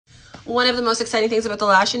One of the most exciting things about the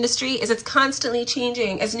lash industry is it's constantly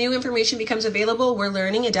changing. As new information becomes available, we're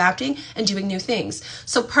learning, adapting, and doing new things.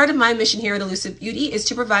 So part of my mission here at Elusive Beauty is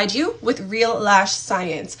to provide you with real lash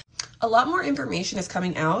science. A lot more information is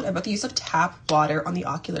coming out about the use of tap water on the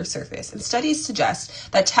ocular surface, and studies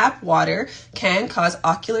suggest that tap water can cause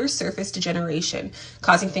ocular surface degeneration,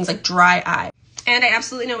 causing things like dry eye. And I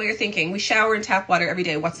absolutely know what you're thinking. We shower in tap water every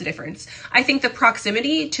day. What's the difference? I think the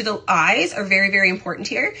proximity to the eyes are very, very important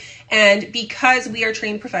here. And because we are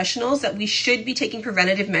trained professionals, that we should be taking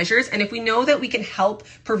preventative measures. And if we know that we can help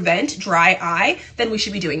prevent dry eye, then we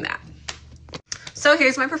should be doing that. So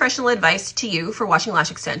here's my professional advice to you for washing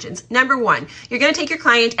lash extensions. Number one, you're gonna take your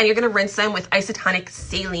client and you're gonna rinse them with isotonic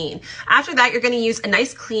saline. After that, you're gonna use a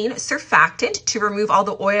nice clean surfactant to remove all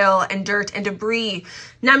the oil and dirt and debris.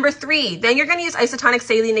 Number three, then you're gonna use isotonic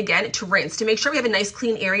saline again to rinse to make sure we have a nice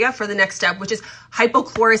clean area for the next step, which is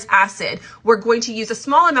hypochlorous acid. We're going to use a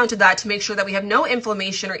small amount of that to make sure that we have no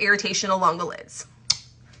inflammation or irritation along the lids.